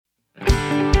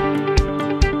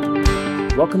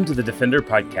welcome to the Defender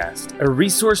Podcast, a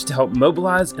resource to help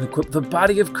mobilize and equip the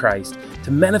body of Christ to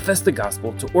manifest the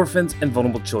gospel to orphans and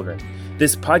vulnerable children.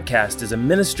 This podcast is a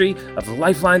ministry of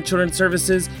Lifeline Children's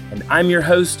Services, and I'm your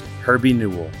host, Herbie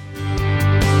Newell.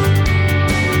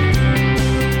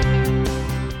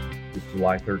 It's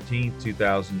July 13th,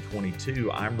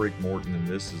 2022. I'm Rick Morton, and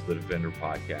this is the Defender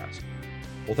Podcast.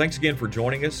 Well, thanks again for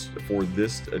joining us for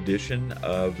this edition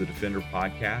of the Defender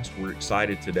Podcast. We're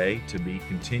excited today to be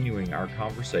continuing our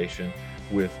conversation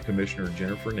with Commissioner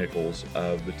Jennifer Nichols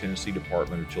of the Tennessee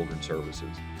Department of Children's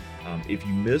Services. If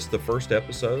you missed the first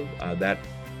episode, that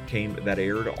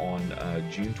aired on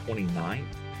June 29th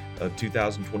of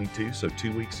 2022, so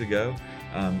 2 weeks ago.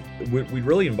 We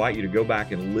really invite you to go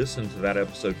back and listen to that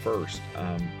episode first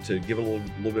to give a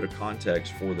little bit of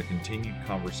context for the continued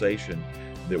conversation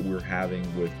that we're having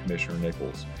with Commissioner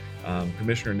Nichols.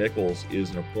 Commissioner Nichols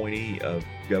is an appointee of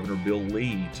Governor Bill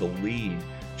Lee to lead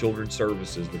Children's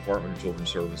Services, the Department of Children's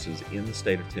Services in the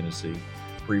state of Tennessee.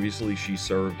 Previously, she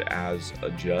served as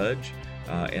a judge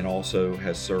and also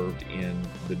has served in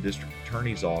the district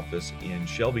attorney's office in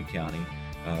Shelby County,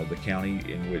 the county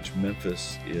in which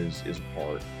Memphis is a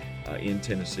part in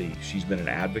Tennessee. She's been an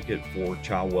advocate for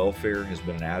child welfare, has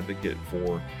been an advocate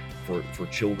for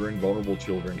children, vulnerable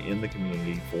children in the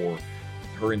community for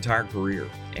her entire career.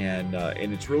 And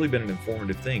it's really been an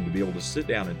informative thing to be able to sit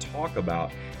down and talk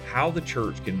about how the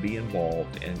church can be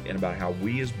involved and about how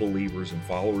we as believers and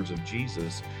followers of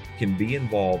Jesus can be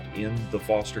involved in the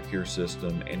foster care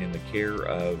system and in the care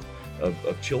of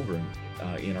children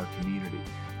in our community.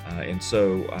 And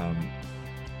so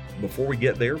before we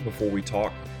get there, before we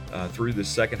talk through the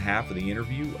second half of the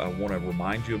interview, I want to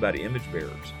remind you about Image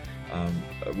Bearers.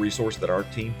 A resource that our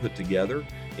team put together.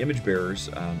 Image Bearers,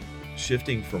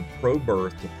 shifting from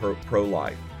pro-birth to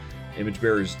pro-life. Image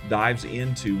Bearers dives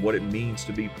into what it means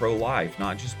to be pro-life,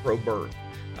 not just pro-birth.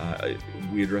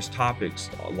 We address topics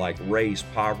like race,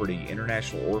 poverty,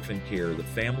 international orphan care, the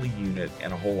family unit,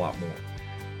 and a whole lot more.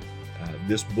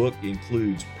 This book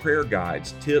includes prayer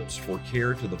guides, tips for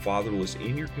care to the fatherless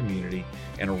in your community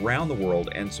and around the world,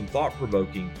 and some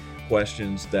thought-provoking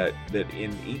questions that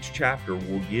in each chapter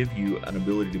will give you an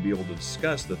ability to be able to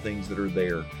discuss the things that are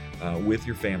there with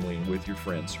your family and with your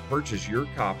friends. To purchase your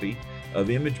copy of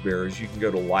Image Bearers, you can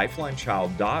go to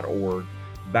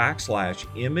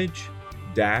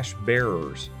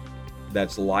lifelinechild.org/image-bearers.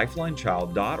 That's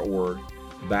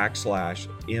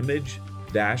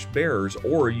lifelinechild.org/image-bearers,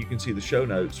 or you can see the show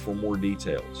notes for more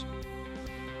details.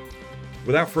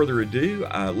 Without further ado,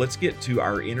 let's get to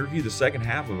our interview, the second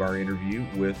half of our interview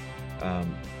with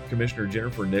Commissioner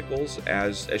Jennifer Nichols,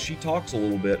 as she talks a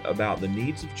little bit about the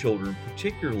needs of children,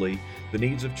 particularly the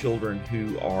needs of children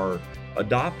who are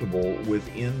adoptable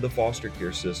within the foster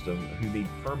care system, who need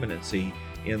permanency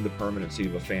in the permanency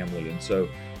of a family. And so,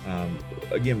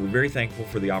 again, we're very thankful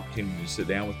for the opportunity to sit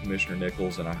down with Commissioner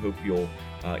Nichols, and I hope you'll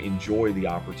enjoy the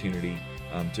opportunity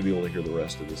to be able to hear the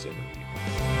rest of this interview.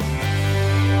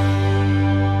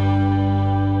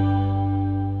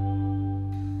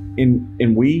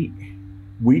 And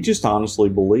we just honestly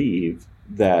believe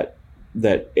that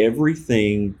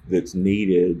everything that's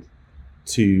needed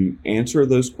to answer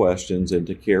those questions and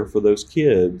to care for those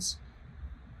kids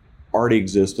already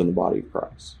exists in the body of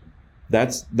Christ.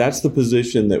 That's the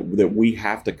position that we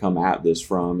have to come at this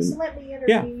from. And so let me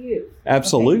interview you.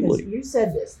 Absolutely. Okay, you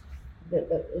said this,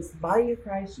 that it's the body of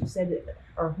Christ, you said it,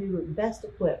 or who are best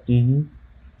equipped. Mm-hmm.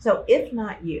 So if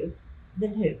not you,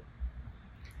 then who?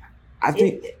 I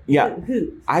think,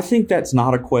 who? I think that's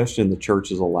not a question the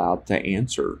church is allowed to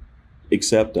answer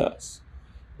except us.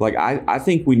 Like, I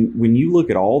think when you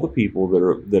look at all the people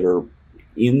that are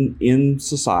in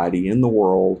society, in the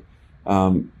world,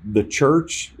 the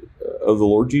church of the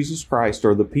Lord Jesus Christ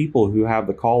are the people who have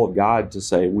the call of God to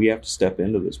say, we have to step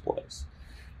into this place.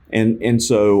 And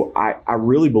so I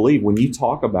really believe when you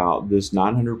talk about this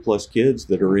 900 plus kids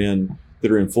that are in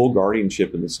full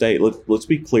guardianship in the state, let's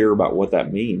be clear about what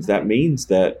that means. That means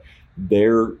that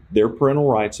their parental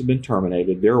rights have been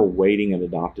terminated. They're awaiting an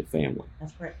adoptive family.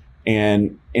 That's right.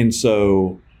 And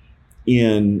so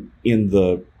in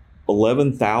the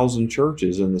 11,000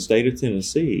 churches in the state of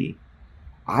Tennessee,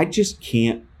 I just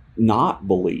can't not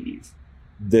believe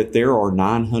that there are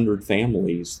 900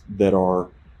 families that are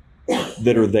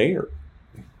there.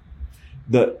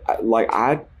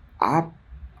 I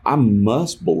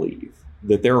must believe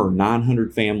that there are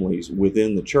 900 families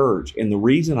within the church. And the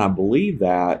reason I believe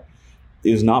that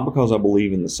is not because I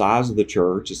believe in the size of the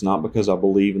church. It's not because I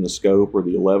believe in the scope or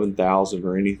the 11,000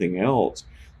 or anything else.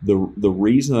 The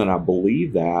reason that I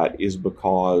believe that is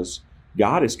because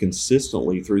God has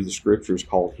consistently through the scriptures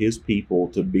called his people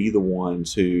to be the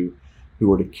ones who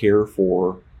who are to care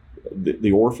for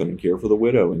the orphan and care for the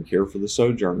widow and care for the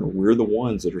sojourner. We're the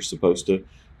ones that are supposed to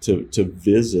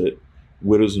visit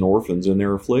widows and orphans in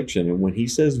their affliction. And when he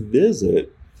says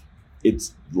visit,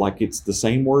 it's like it's the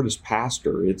same word as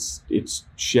pastor. It's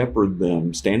shepherd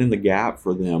them, stand in the gap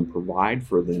for them, provide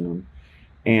for them.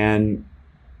 And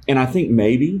I think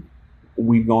maybe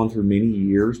we've gone through many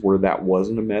years where that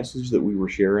wasn't a message that we were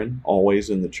sharing always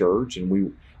in the church, and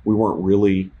we weren't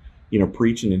really,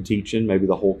 preaching and teaching maybe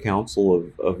the whole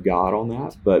counsel of God on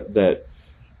that. But that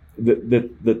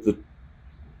the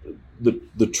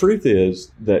truth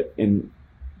is that, in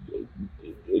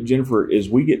Jennifer, as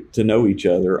we get to know each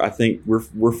other, I think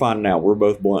we're finding out we're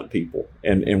both blunt people,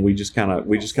 and we just kind of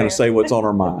say what's on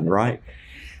our mind, right?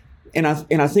 And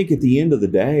I think at the end of the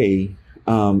day,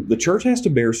 the church has to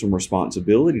bear some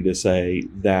responsibility to say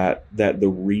that the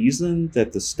reason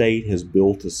that the state has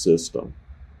built a system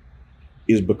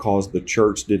is because the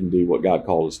church didn't do what God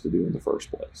called us to do in the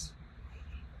first place.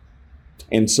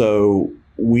 And so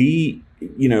we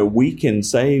can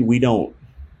say we don't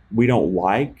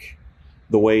like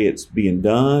the way it's being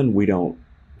done. There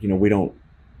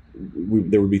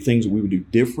would be things that we would do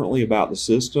differently about the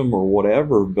system or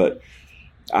whatever. But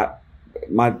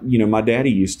my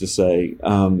daddy used to say,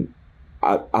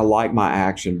 I like my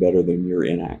action better than your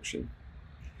inaction.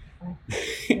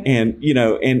 And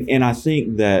I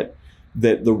think that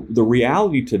the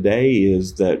reality today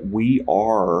is that we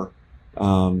are,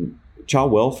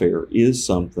 child welfare is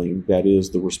something that is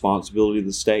the responsibility of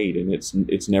the state, and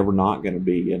it's never not going to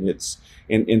be.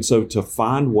 And so to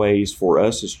find ways for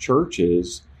us as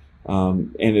churches,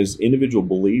 and as individual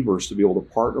believers to be able to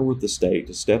partner with the state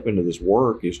to step into this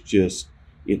work is just,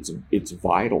 it's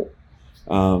vital.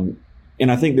 And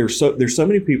I think there's so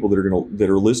many people that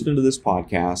are listening to this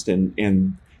podcast,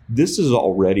 and this is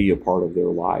already a part of their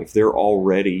life. They're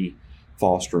already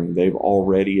fostering. They've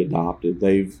already adopted.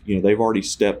 They've already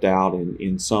stepped out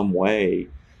in some way.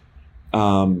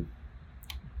 But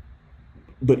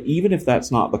even if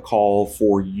that's not the call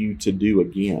for you to do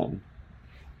again,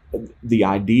 the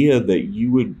idea that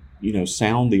you would,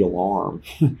 sound the alarm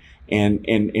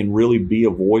and really be a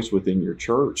voice within your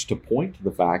church to point to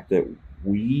the fact that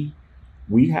we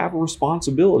have a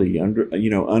responsibility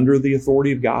under the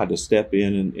authority of God to step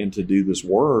in and to do this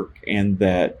work, and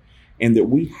that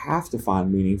we have to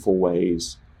find meaningful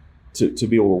ways to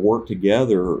be able to work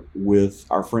together with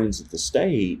our friends at the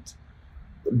state,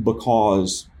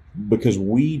 because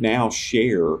we now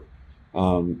share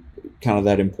kind of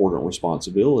that important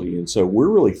responsibility. And so we're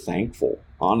really thankful,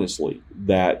 honestly,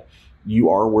 that you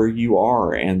are where you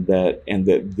are, and that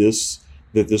this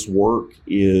work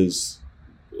is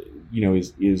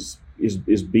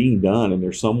being done, and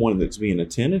there's someone that's being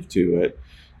attentive to it.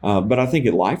 But I think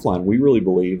at Lifeline, we really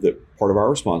believe that part of our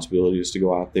responsibility is to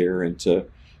go out there and to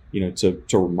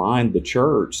remind the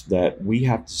church that we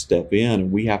have to step in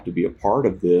and we have to be a part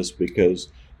of this because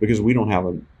we don't have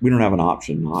an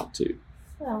option not to.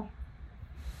 Well,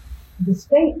 the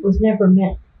state was never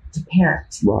meant to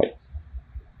parent. Right.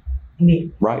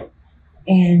 Right.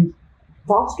 And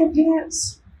foster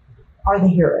parents are the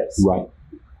heroes. Right.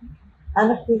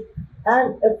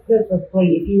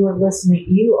 Unequivocally, if you are listening,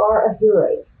 you are a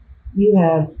hero. You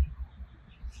have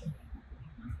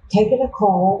taken a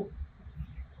call,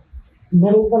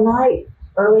 middle of the night,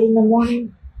 early in the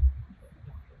morning,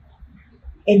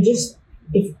 and just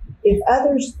if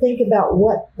others think about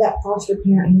what that foster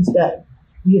parent has done,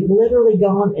 you've literally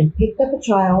gone and picked up a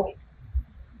child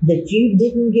that you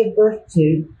didn't give birth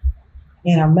to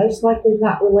and are most likely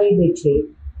not related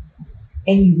to,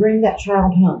 and you bring that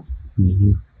child home.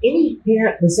 Mm-hmm. Any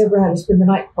parent that's ever had a spend the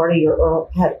night party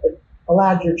or had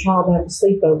allowed your child to have a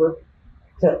sleepover,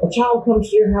 so a child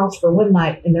comes to your house for one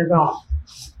night and they're gone,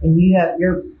 and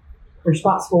you're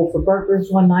responsible for burgers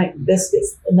one night,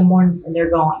 biscuits in the morning, and they're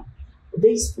gone.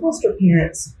 These foster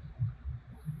parents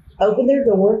open their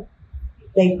door.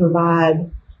 They provide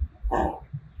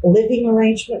living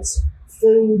arrangements,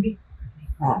 food,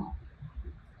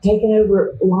 taking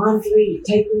over laundry,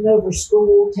 taking over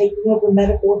school, taking over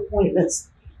medical appointments,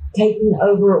 taking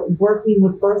over working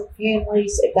with birth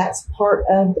families, if that's part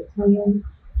of the plan,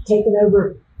 taking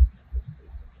over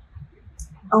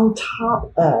on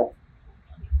top of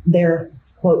their,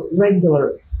 quote,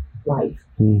 regular life.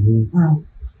 Mm-hmm.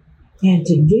 And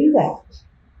to do that,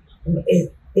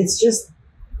 it's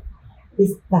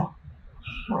the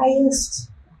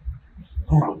highest,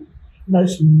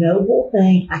 most noble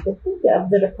thing I could think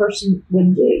of that a person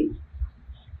would do.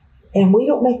 And we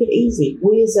don't make it easy.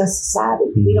 We as a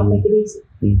society, we don't make it easy.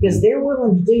 Mm-hmm. Because they're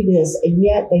willing to do this, and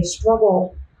yet they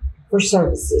struggle for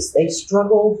services. They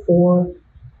struggle for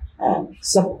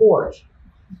support.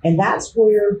 And that's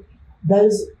where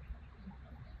the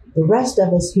rest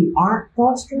of us who aren't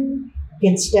fostering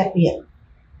can step in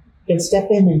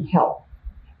and help,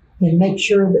 and make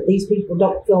sure that these people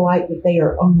don't feel like that they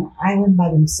are on the island by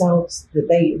themselves, that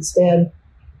they instead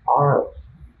are,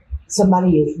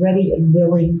 somebody is ready and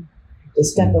willing to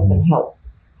step up and help.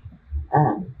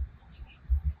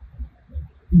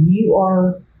 You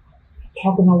are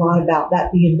talking a lot about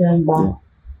that being done by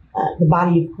the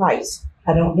body of Christ.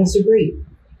 I don't disagree.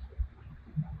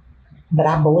 But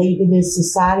I believe it is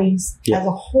society's as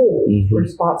a whole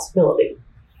responsibility.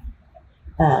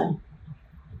 The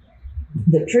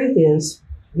truth is,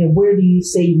 where do you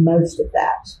see most of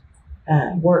that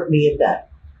work being done?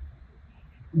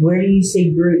 Where do you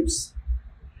see groups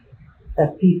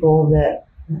of people that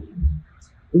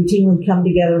routinely come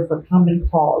together for common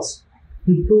cause,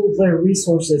 who pool their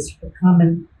resources for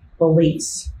common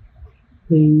beliefs,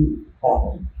 who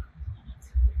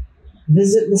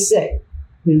visit the sick,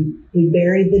 who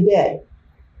bury the dead,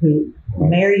 who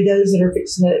marry those that are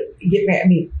fixing to get married? I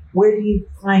mean, where do you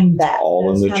find that? All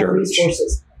those in the kind of church.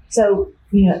 resources. So,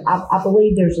 I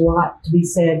believe there's a lot to be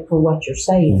said for what you're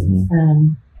saying.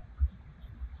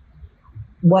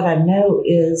 What I know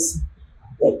is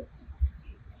that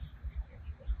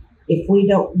if we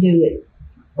don't do it,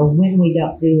 or when we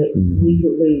don't do it, we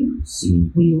lose.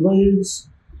 We lose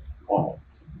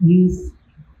youth,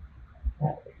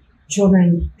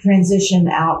 children transition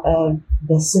out of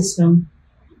the system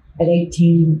at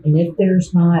 18, and if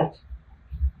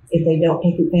they don't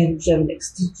take advantage of an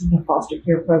extension of foster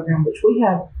care program, which we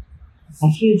have a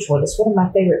huge one. It's one of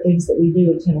my favorite things that we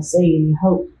do in Tennessee, and you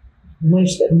hope and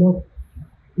wish that more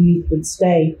youth would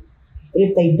stay. But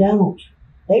if they don't,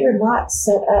 they are not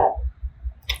set up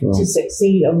to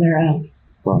succeed on their own.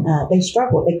 They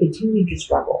struggle. They continue to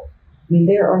struggle. I mean,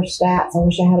 there are stats, I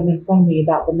wish I had them in front of me,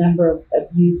 about the number of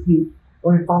youth who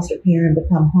were in foster care and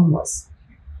become homeless.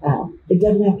 It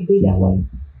doesn't have to be that way.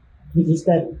 It just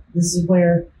doesn't. This is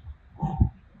where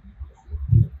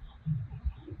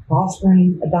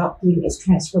fostering, adopting is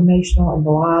transformational in the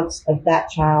lives of that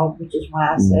child, which is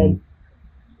why I said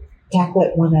tackle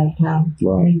it one at a time. I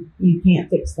mean, you can't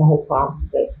fix the whole problem,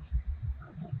 but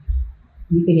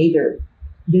you can either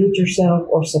do it yourself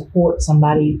or support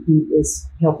somebody who is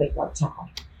helping that child.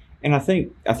 And I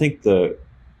think the,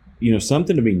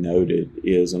 something to be noted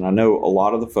is, and I know a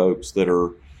lot of the folks that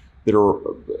are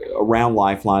around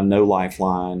Lifeline, know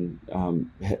Lifeline,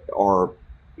 are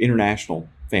international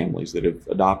families that have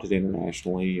adopted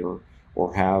internationally or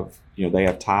have, they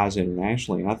have ties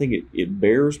internationally. And I think it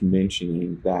bears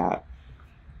mentioning that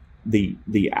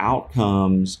the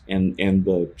outcomes and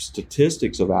the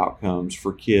statistics of outcomes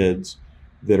for kids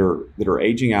that are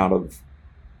aging out of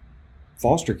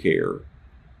foster care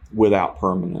without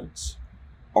permanence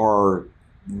are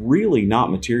really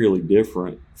not materially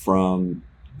different from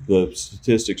the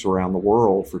statistics around the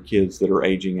world for kids that are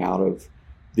aging out of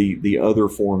the other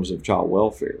forms of child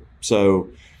welfare. So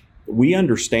we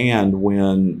understand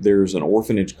when there's an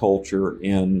orphanage culture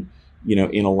in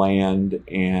a land,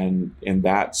 and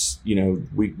that's,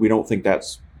 we don't think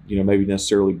that's, maybe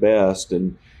necessarily best.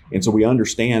 And so we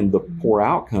understand the poor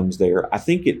outcomes there. I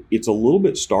think it's a little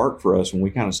bit stark for us when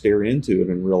we kind of stare into it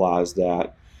and realize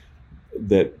that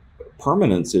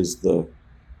permanence is the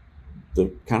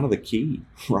kind of the key,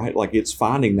 right? Like, it's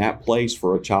finding that place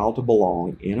for a child to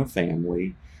belong in a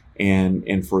family,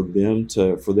 and for them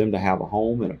to have a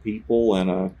home and a people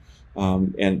and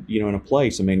in a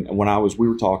place. I mean, we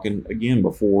were talking again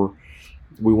before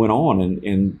we went on,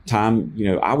 and time,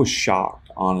 I was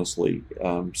shocked, honestly,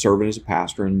 serving as a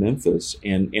pastor in Memphis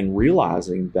and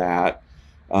realizing that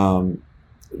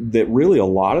really a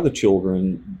lot of the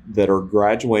children that are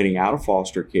graduating out of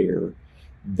foster care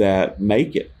that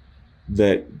make it,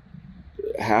 that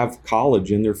have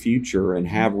college in their future and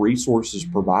have resources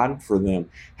provided for them,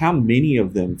 how many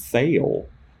of them fail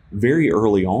very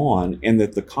early on, and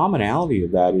that the commonality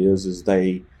of that is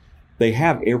they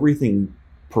have everything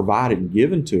provided and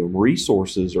given to them.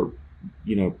 Resources are,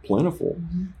 plentiful.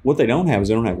 What they don't have is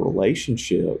they don't have a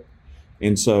relationship.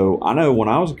 And so I know when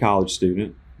I was a college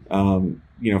student,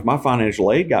 if my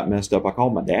financial aid got messed up, I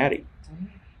called my daddy.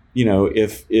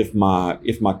 If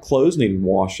my clothes needed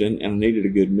washing and I needed a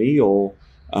good meal,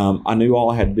 I knew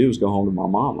all I had to do was go home to my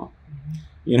mama.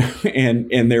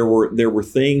 And there were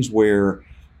things where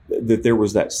that there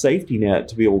was that safety net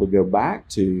to be able to go back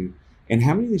to. And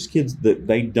how many of these kids that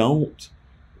they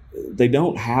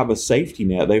don't have a safety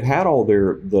net? They've had all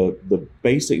the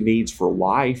basic needs for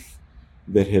life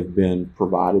that have been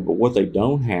provided, but what they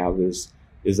don't have is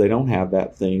they don't have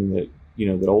that thing that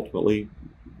that ultimately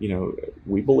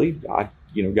we believe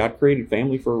God created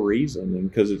family for a reason, and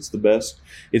because it's the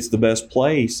best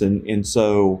place. And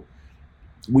so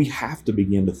we have to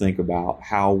begin to think about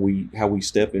how we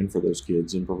step in for those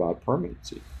kids and provide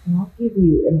permanency. And I'll give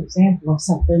you an example of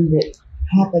something that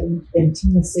happened in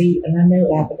Tennessee, and I know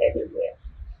it happened everywhere.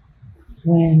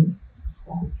 When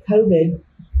COVID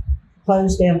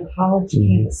closed down college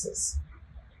campuses,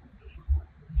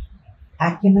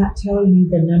 I cannot tell you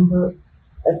the number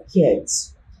of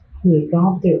kids who have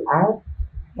gone through our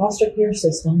foster care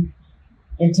system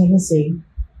in Tennessee,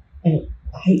 and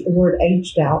I hate the word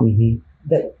aged out,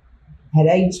 but had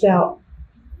aged out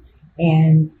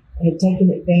and had taken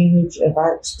advantage of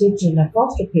our extension of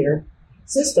foster care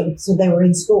system, so they were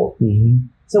in school.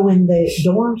 So when the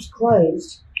dorms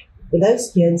closed for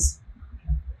those kids,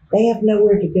 they have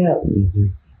nowhere to go.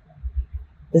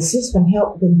 The system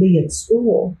helped them be in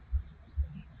school.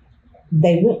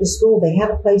 They went to school, they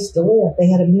had a place to live, they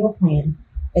had a meal plan,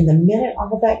 and the minute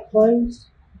all of that closed,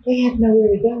 they had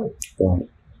nowhere to go. Right.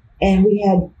 And we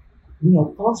had,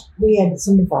 we had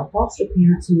some of our foster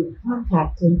parents who were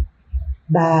contacted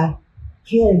by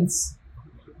kids,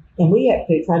 and we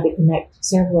actually tried to connect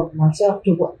several of them ourselves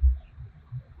to what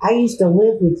I used to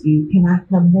live with you. Can I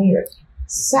come there?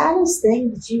 Saddest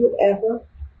thing that you would ever.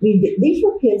 I mean, these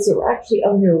were kids that were actually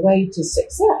on their way to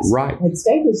success. Right. Had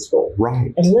stayed in school.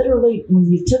 Right. And literally,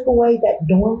 when you took away that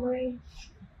dorm room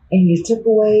and you took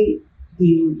away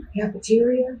the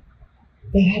cafeteria,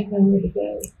 they had nowhere to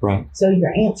go. Right. So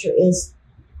your answer is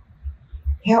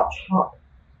couch hop,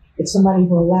 if somebody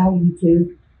will allow you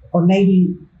to, or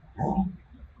maybe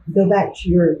go back to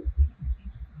your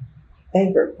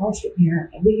favorite foster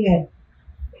parent. And we had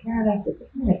parent after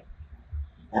parent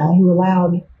who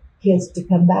allowed kids to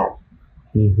come back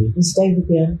and stay with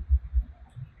them.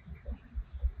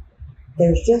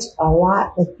 There's just a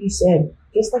lot that you said,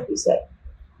 just like you said,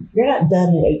 you're not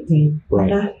done at 18.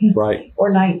 Right. Right.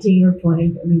 Or 19 or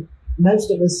 20. I mean,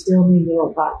 most of us still need a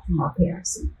little back from our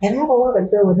parents and have a lot of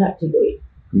growing up to do.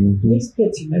 These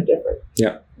kids are no different.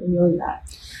 Yeah. They're really not.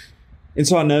 And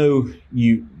so I know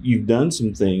you've done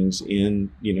some things in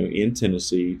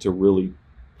Tennessee to really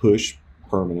push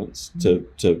permanence,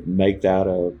 to make that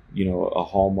a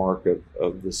hallmark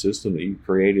of the system that you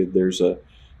created. There's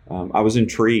I was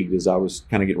intrigued as I was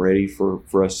kind of getting ready for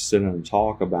us to sit and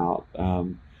talk about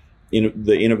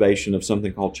the innovation of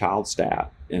something called Child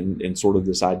Stat and sort of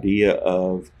this idea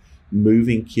of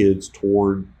moving kids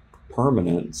toward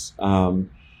permanence.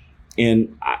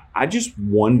 And I just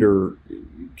wonder,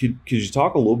 could you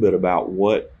talk a little bit about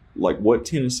what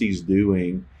Tennessee's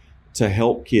doing to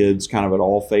help kids kind of at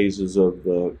all phases of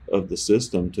the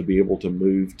system to be able to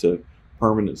move to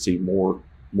permanency more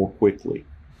quickly?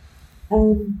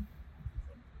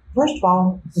 First of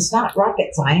all, it's not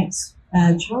rocket science.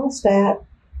 Child Stat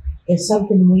is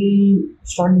something we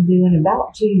started doing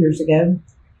about 2 years ago.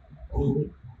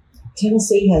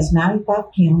 Tennessee has 95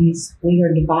 counties. We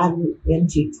are divided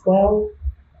into 12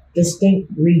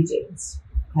 distinct regions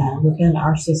within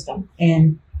our system.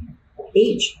 And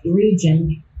each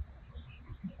region,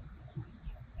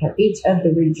 or each of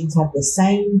the regions, have the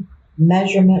same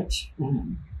measurement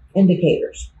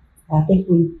indicators. I think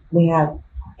we have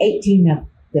 18 of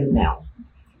them now,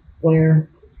 where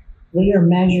we are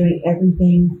measuring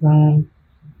everything from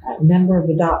number of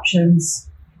adoptions,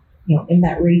 in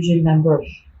that region, number of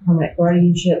permanent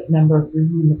guardianship, number of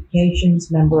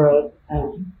reunifications, number of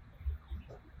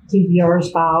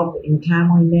TPRs filed in a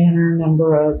timely manner,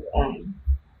 number of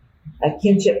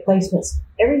kinship placements,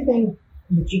 everything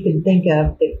that you can think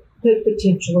of that could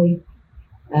potentially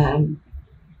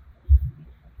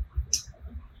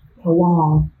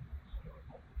prolong,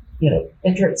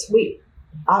 entrance. We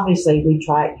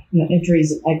try,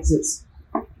 entries and exits.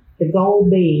 The goal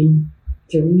being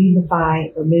to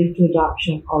reunify or move to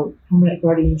adoption or permanent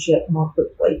guardianship more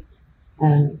quickly.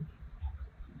 And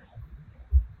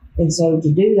so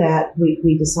to do that,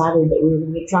 we decided that we were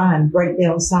going to try and break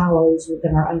down silos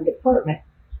within our own department.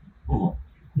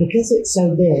 Because it's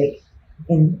so big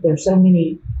and there's so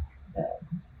many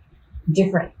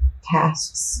different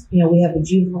tasks. We have a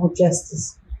juvenile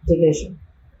justice division.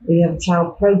 We have a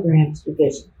child programs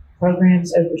division.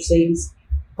 Programs oversees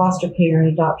foster care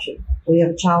and adoption. We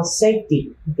have a child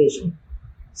safety division.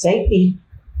 Safety,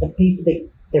 the people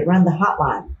that run the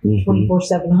hotline,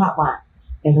 24/7 hotline,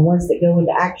 and the ones that go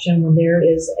into action when there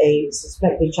is a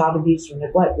suspected child abuse or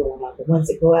neglect going on, the ones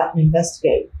that go out and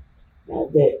investigate,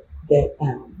 that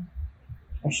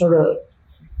are sort of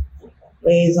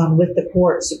liaison with the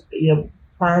courts,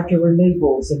 prior to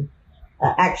removals and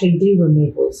actually do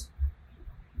removals.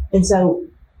 And so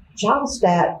Child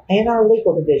Stat and our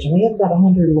legal division, we have about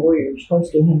 100 lawyers, close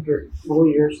to 100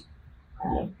 lawyers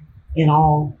in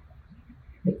all,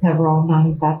 that cover all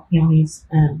 95 counties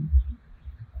in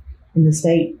the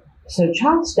state. So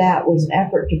Child Stat was an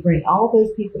effort to bring all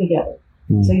those people together.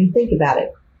 Mm-hmm. So you think about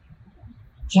it.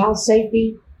 Child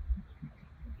safety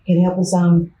can help us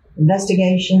on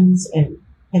investigations and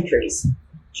entries.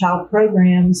 Child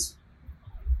programs,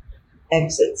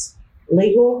 exits.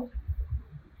 Legal,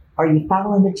 are you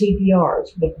filing the TPRs?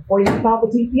 But before you file the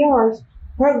TPRs,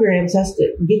 programs has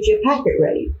to get your packet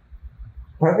ready.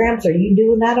 Programs, are you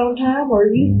doing that on time or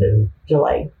are you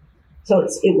delayed? So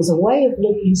it was a way of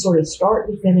looking sort of start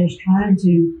to finish, trying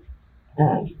to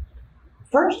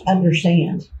first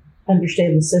understand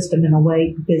the system in a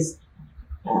way, because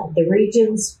the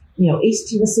regions, East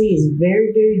Tennessee is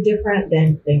very, very different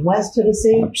than West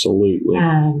Tennessee. Absolutely.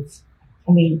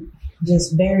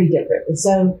 Just very different. And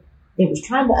so it was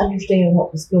trying to understand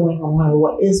what was going on or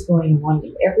what is going on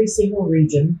in every single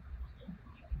region,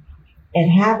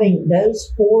 and having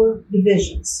those 4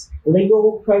 divisions,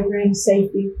 legal, program,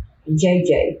 safety, and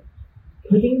JJ,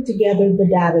 putting together the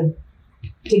data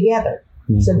together.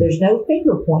 Mm-hmm. So there's no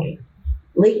finger pointing.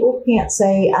 Legal can't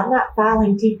say, I'm not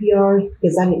filing TPR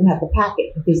because I didn't have the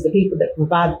packet, because the people that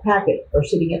provide the packet are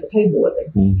sitting at the table with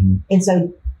it. Mm-hmm. And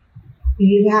so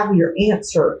you have your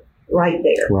answer right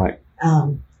there. Right.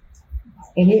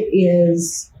 And it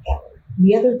is,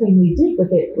 the other thing we did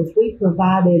with it was we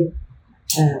provided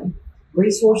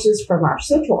resources from our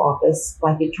central office,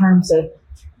 like in terms of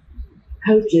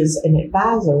coaches and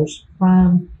advisors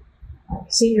from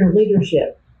senior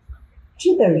leadership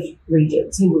to those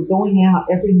regions who were going out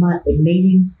every month and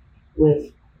meeting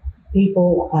with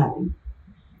people,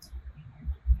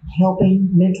 helping,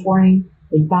 mentoring,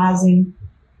 advising,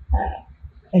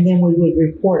 and then we would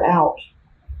report out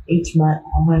each month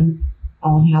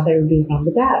on how they were doing on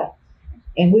the data.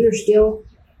 And we were still,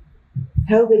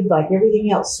 COVID, like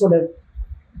everything else, sort of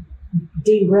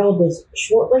derailed us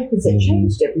shortly because it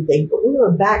changed everything. But we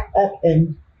were back up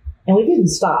and we didn't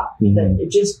stop. Mm-hmm. But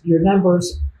it just, your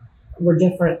numbers were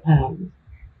different.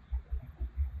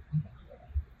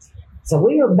 So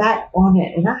we were back on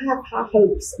it, and I have high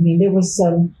hopes. There was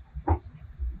some,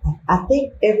 I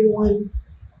think everyone,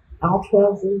 all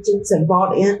 12 regions have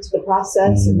bought into the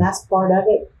process, and that's part of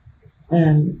it.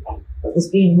 Was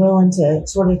being willing to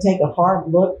sort of take a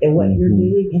hard look at what you're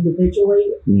doing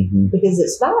individually, because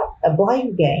it's not a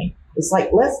blame game. It's like,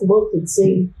 let's look and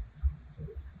see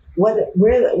where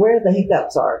the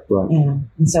hiccups are. Right.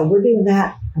 And so we're doing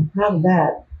that. I'm proud of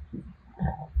that.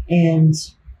 And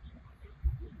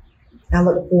I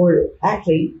look forward to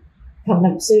actually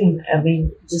coming up soon.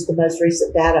 Just the most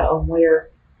recent data on where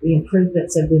the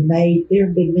improvements have been made. There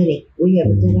have been many. We have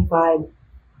identified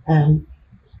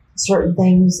certain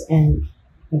things, and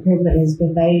improvement has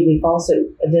been made. We've also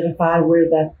identified where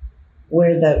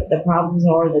the problems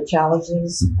are, the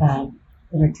challenges, and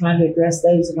are trying to address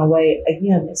those in a way.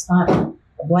 Again, it's not a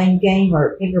blame game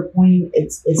or finger pointing.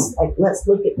 It's like, let's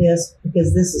look at this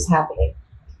because this is happening.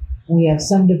 We have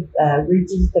some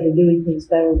regions that are doing things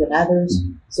better than others,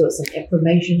 so it's an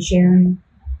information sharing,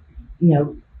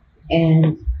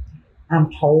 and I'm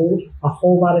told a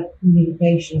whole lot of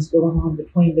communication is going on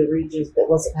between the regions that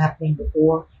wasn't happening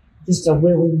before. Just a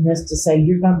willingness to say,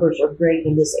 your numbers are great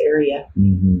in this area,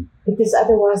 because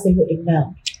otherwise they wouldn't have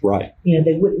known. Right.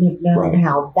 They wouldn't have known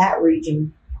how that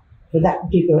region, for that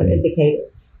particular indicator.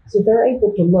 So they're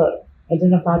able to look,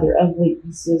 identify their own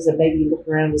weaknesses, and maybe look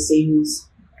around to see who's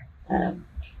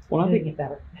doing it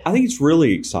better. I think it's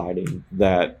really exciting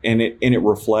that, and it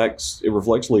reflects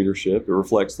leadership. It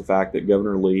reflects the fact that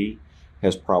Governor Lee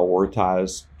has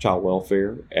prioritized child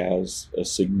welfare as a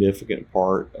significant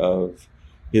part of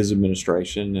his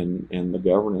administration and the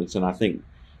governance. And I think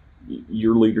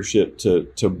your leadership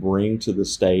to bring to the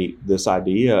state this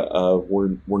idea of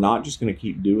we're not just going to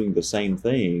keep doing the same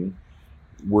thing.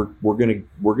 We're going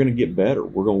to get better.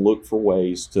 We're going to look for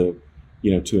ways to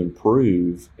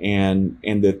improve, and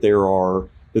that there are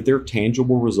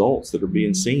tangible results that are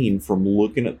being seen from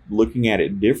looking at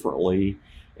it differently,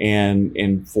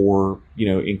 and for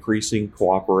increasing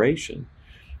cooperation.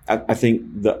 I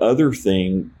think the other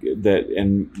thing that,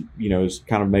 is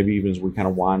kind of maybe even as we kind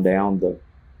of wind down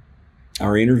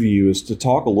our interview, is to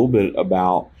talk a little bit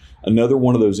about another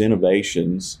one of those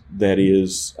innovations that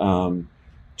is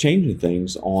changing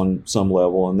things on some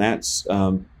level, and that's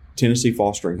Tennessee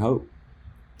Fosters Hope.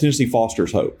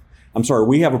 I'm sorry,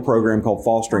 we have a program called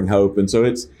Fostering Hope, and so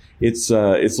it's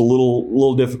a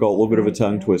little difficult, a little bit of a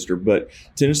tongue twister. But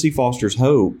Tennessee Fosters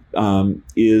Hope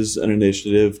is an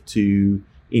initiative to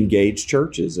engage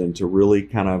churches and to really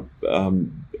kind of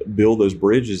build those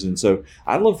bridges. And so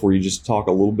I'd love for you just to talk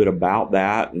a little bit about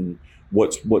that and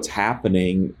what's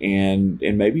happening and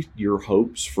maybe your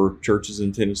hopes for churches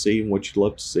in Tennessee and what you'd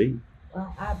love to see.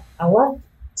 Well, I love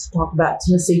to talk about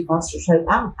Tennessee Foster's Hope.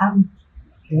 I'm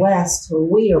blessed, or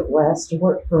we are blessed, to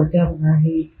work for a governor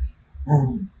who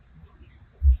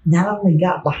not only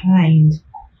got behind,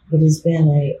 but has been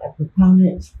a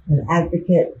proponent, an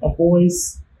advocate, a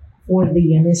voice for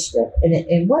the initiative.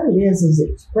 And what it is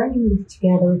it's bringing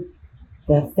together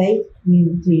the faith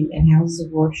community and houses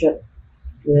of worship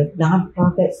with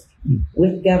nonprofits,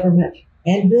 with government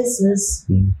and business,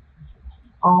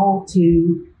 all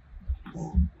to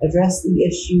address the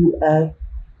issue of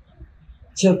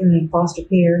children in foster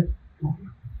care,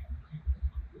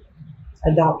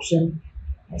 adoption,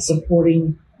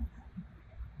 supporting,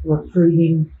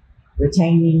 recruiting,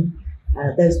 retaining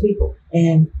those people.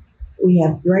 And we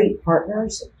have great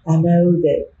partners. I know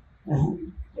that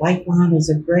Lifeline is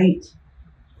a great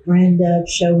friend of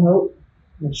Show Hope.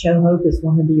 And Show Hope is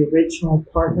one of the original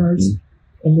partners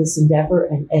in this endeavor.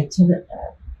 And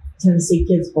Tennessee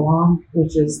Kids Belong,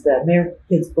 which is the American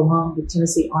Kids Belong, the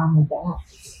Tennessee Arm and Back.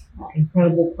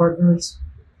 Incredible partners.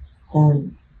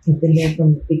 Have been there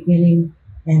from the beginning.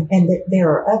 And there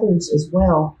are others as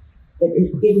well. But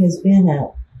it has been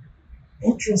a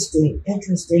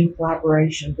interesting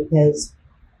collaboration because,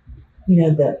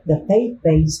 the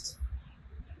faith-based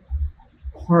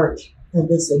part of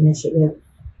this initiative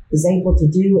is able to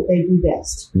do what they do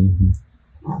best.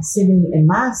 Sitting in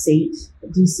my seat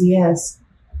at DCS,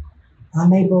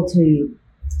 I'm able to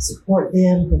support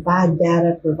them, provide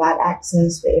data, provide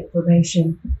access to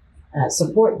information,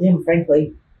 support them,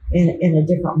 frankly, in a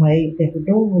different way that would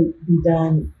normally be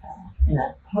done in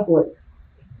a public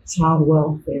child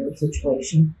welfare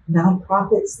situation.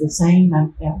 Nonprofits, the same.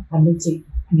 I mentioned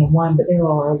one, but there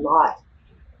are a lot.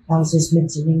 I was just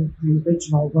mentioning the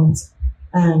original ones.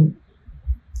 And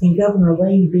Governor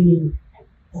Lee being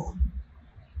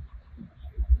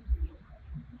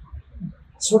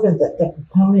sort of the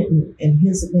proponent and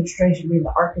his administration being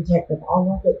the architect of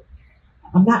all of it,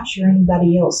 I'm not sure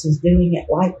anybody else is doing it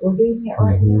like we're doing it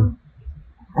right now.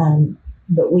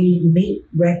 But we meet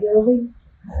regularly.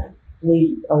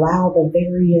 We allow the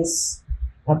various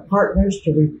partners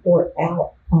to report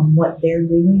out on what they're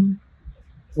doing,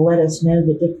 to let us know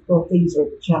the difficulties or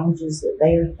the challenges that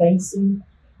they are facing.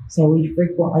 So we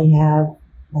frequently have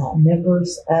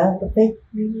members of the faith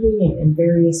community and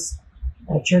various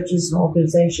churches and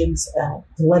organizations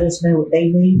to let us know what they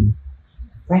need.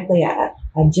 Frankly, I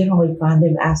generally find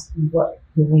them asking, what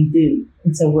can we do?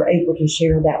 And so we're able to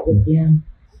share that with them.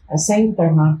 Same with our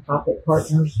nonprofit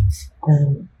partners.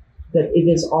 But it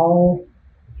is all,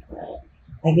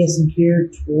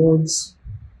 geared towards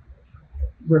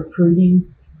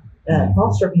recruiting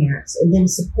foster parents and then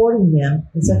supporting them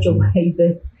in such a way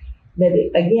that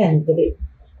it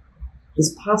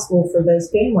is possible for those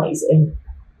families. And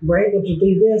we're able to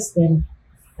do this, then,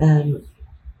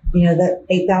 that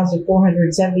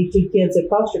 8,472 kids in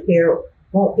foster care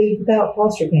won't be without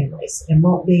foster families and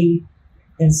won't be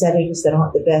in settings that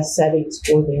aren't the best settings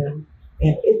for them.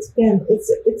 And it's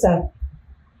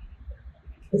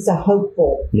a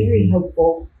hopeful, very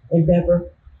hopeful endeavor.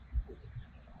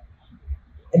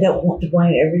 I don't want to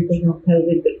blame everything on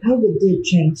COVID, but COVID did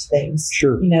change things.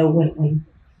 Sure. When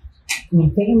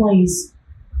families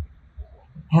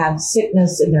have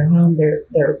sickness in their home,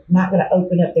 they're not going to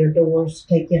open up their doors to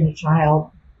take in a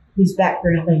child whose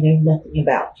background they know nothing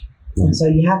about. And so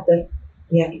you have to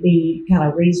be kind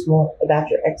of reasonable about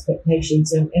your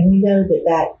expectations. And we know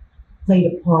that played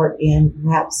a part in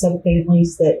perhaps some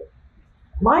families that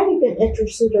might have been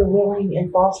interested or willing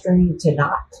in fostering to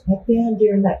not have been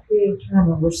during that period of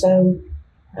time. And we're so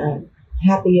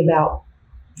happy about,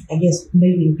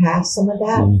 moving past some of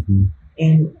that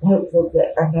and hopeful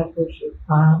that our numbers will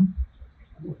climb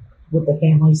with the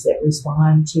families that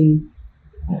respond to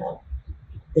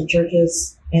the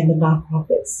churches and the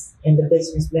nonprofits and the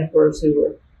business members who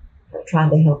are trying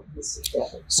to help this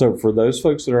together. So for those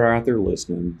folks that are out there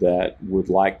listening that would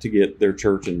like to get their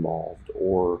church involved,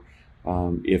 or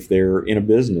if they're in a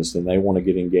business and they want to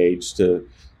get engaged to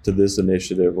this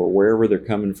initiative, or wherever they're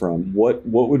coming from, what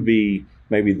would be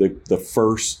maybe the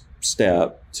first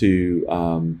step to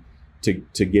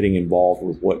getting involved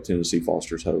with what Tennessee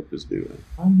Fosters Hope is doing?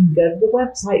 Go to the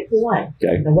website for one.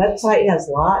 Okay. The website has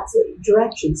lots of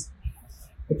directions.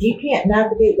 If you can't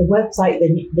navigate the website,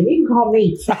 then you can call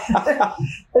me.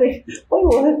 We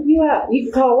will hook you out. You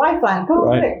can call Lifeline. Call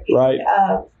Right. me. Right.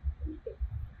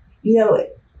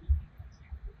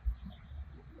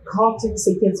 Call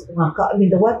Tennessee Kids Belong.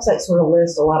 The website sort of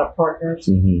lists a lot of partners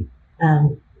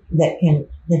that can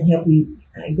help you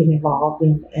get involved.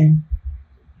 And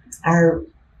our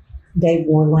Dave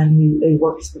Warland, who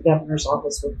works at the governor's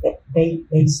office with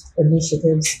faith-based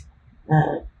initiatives,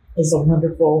 is a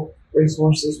wonderful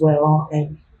resource as well.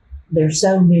 And there's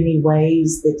so many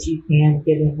ways that you can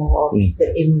get involved,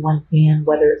 that anyone can,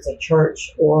 whether it's a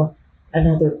church or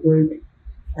another group.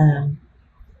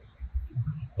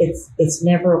 It's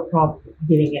never a problem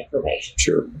getting information.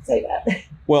 Sure. I'd say that.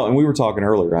 Well, and we were talking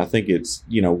earlier, I think it's,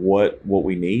 what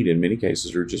we need in many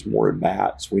cases are just more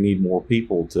at-bats. We need more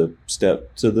people to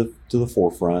step to the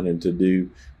forefront and to do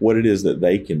what it is that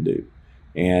they can do.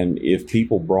 And if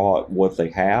people brought what they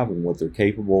have and what they're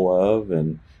capable of,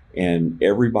 and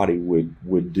everybody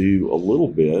would do a little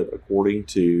bit according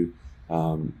to,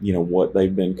 what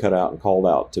they've been cut out and called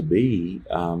out to be,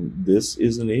 this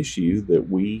is an issue that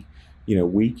we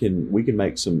can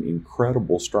make some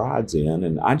incredible strides in.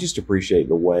 And I just appreciate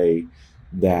the way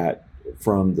that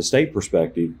from the state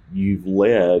perspective, you've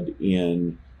led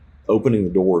in opening the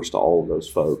doors to all of those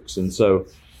folks. And so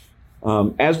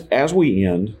as we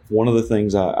end, one of the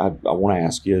things I want to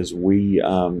ask you is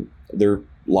there are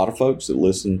a lot of folks that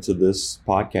listen to this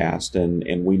podcast,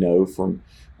 and we know from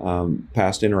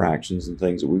past interactions and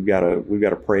things that we've got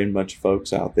a praying bunch of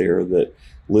folks out there that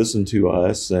listen to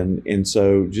us, and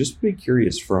so just be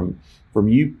curious from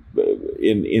you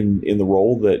in the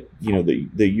role that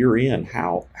that you're in,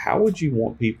 how would you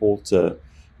want people to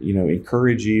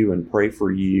encourage you and pray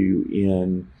for you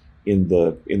in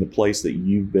the place that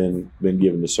you've been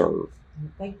given to serve?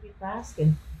 Thank you for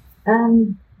asking.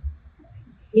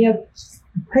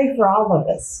 Pray for all of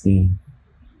us.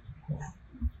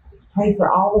 Pray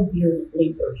for all of your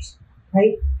leaders.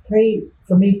 Pray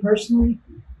for me personally,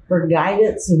 for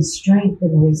guidance and strength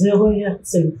and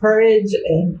resilience and courage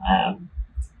and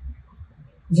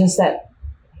just that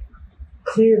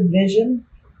clear vision.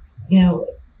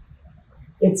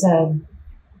 It's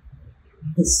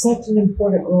such an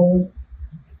important role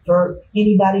for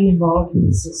anybody involved in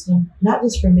the system, not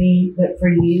just for me, but for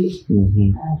you,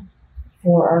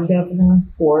 for our governor,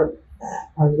 for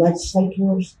our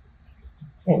legislators.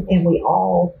 And we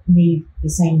all need the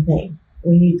same thing.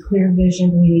 We need clear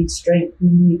vision. We need strength. We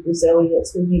need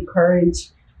resilience. We need courage.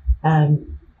 I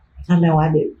know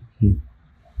I do.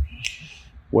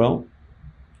 Well,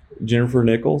 Jennifer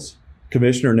Nichols,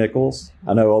 Commissioner Nichols,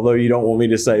 I know, although you don't want me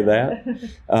to say that,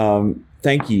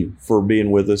 thank you for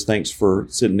being with us. Thanks for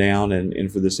sitting down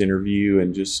and for this interview,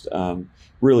 and just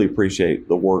really appreciate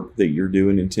the work that you're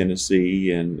doing in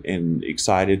Tennessee, and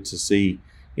excited to see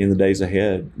in the days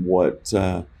ahead what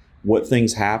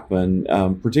things happen,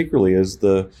 particularly as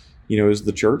the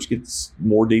church gets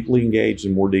more deeply engaged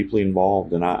and more deeply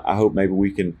involved. And I hope maybe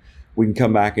we can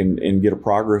come back and get a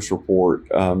progress report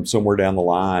somewhere down the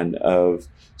line of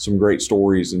some great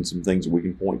stories and some things that we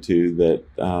can point to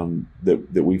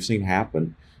that we've seen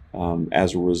happen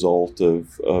as a result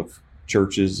of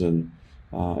churches and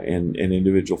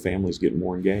individual families getting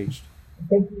more engaged.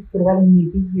 Thank you for letting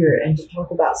me be here and to talk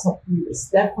about something that's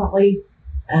definitely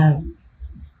a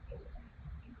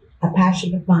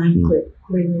passion of mine,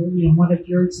 clearly, and one of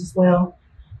yours as well.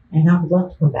 And I would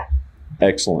love to come back.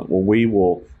 Excellent. Well, we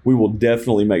will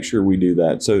definitely make sure we do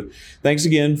that. So thanks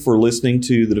again for listening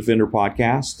to the Defender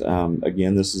Podcast.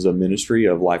 Again, this is a ministry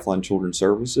of Lifeline Children's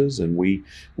Services, and we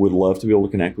would love to be able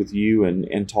to connect with you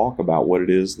and talk about what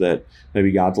it is that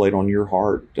maybe God's laid on your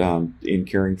heart in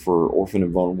caring for orphan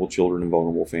and vulnerable children and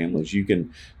vulnerable families. You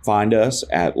can find us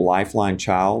at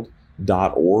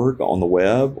lifelinechild.org on the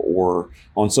web, or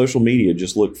on social media.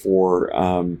 Just look for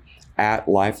at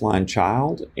Lifeline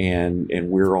Child, and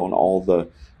we're on all the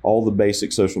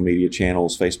basic social media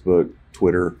channels: Facebook,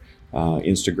 Twitter,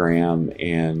 Instagram,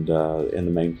 and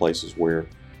the main places where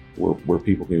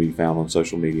people can be found on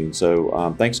social media. And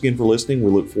so thanks again for listening.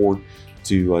 We look forward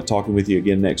to talking with you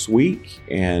again next week,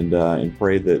 and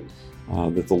pray that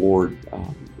the Lord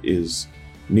is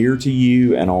near to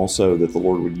you, and also that the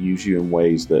Lord would use you in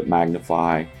ways that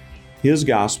magnify His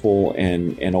gospel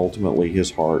and ultimately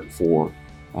His heart for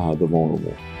the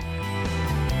vulnerable.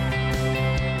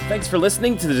 Thanks for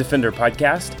listening to the Defender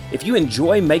Podcast. If you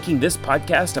enjoy making this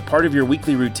podcast a part of your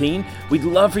weekly routine, we'd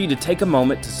love for you to take a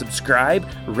moment to subscribe,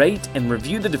 rate, and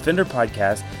review the Defender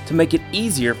Podcast to make it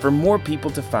easier for more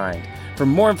people to find. For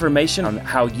more information on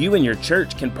how you and your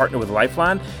church can partner with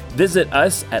Lifeline, visit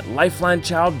us at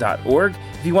lifelinechild.org.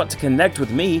 If you want to connect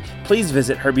with me, please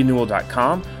visit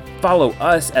herbienewell.com. Follow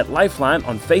us at Lifeline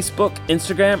on Facebook,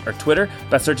 Instagram, or Twitter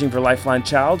by searching for Lifeline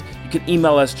Child. You can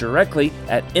email us directly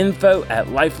at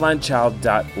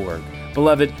info@lifelinechild.org.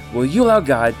 Beloved, will you allow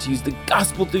God to use the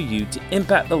gospel through you to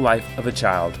impact the life of a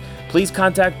child? Please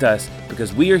contact us,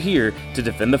 because we are here to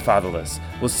defend the fatherless.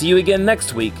 We'll see you again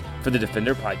next week for the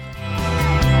Defender Podcast.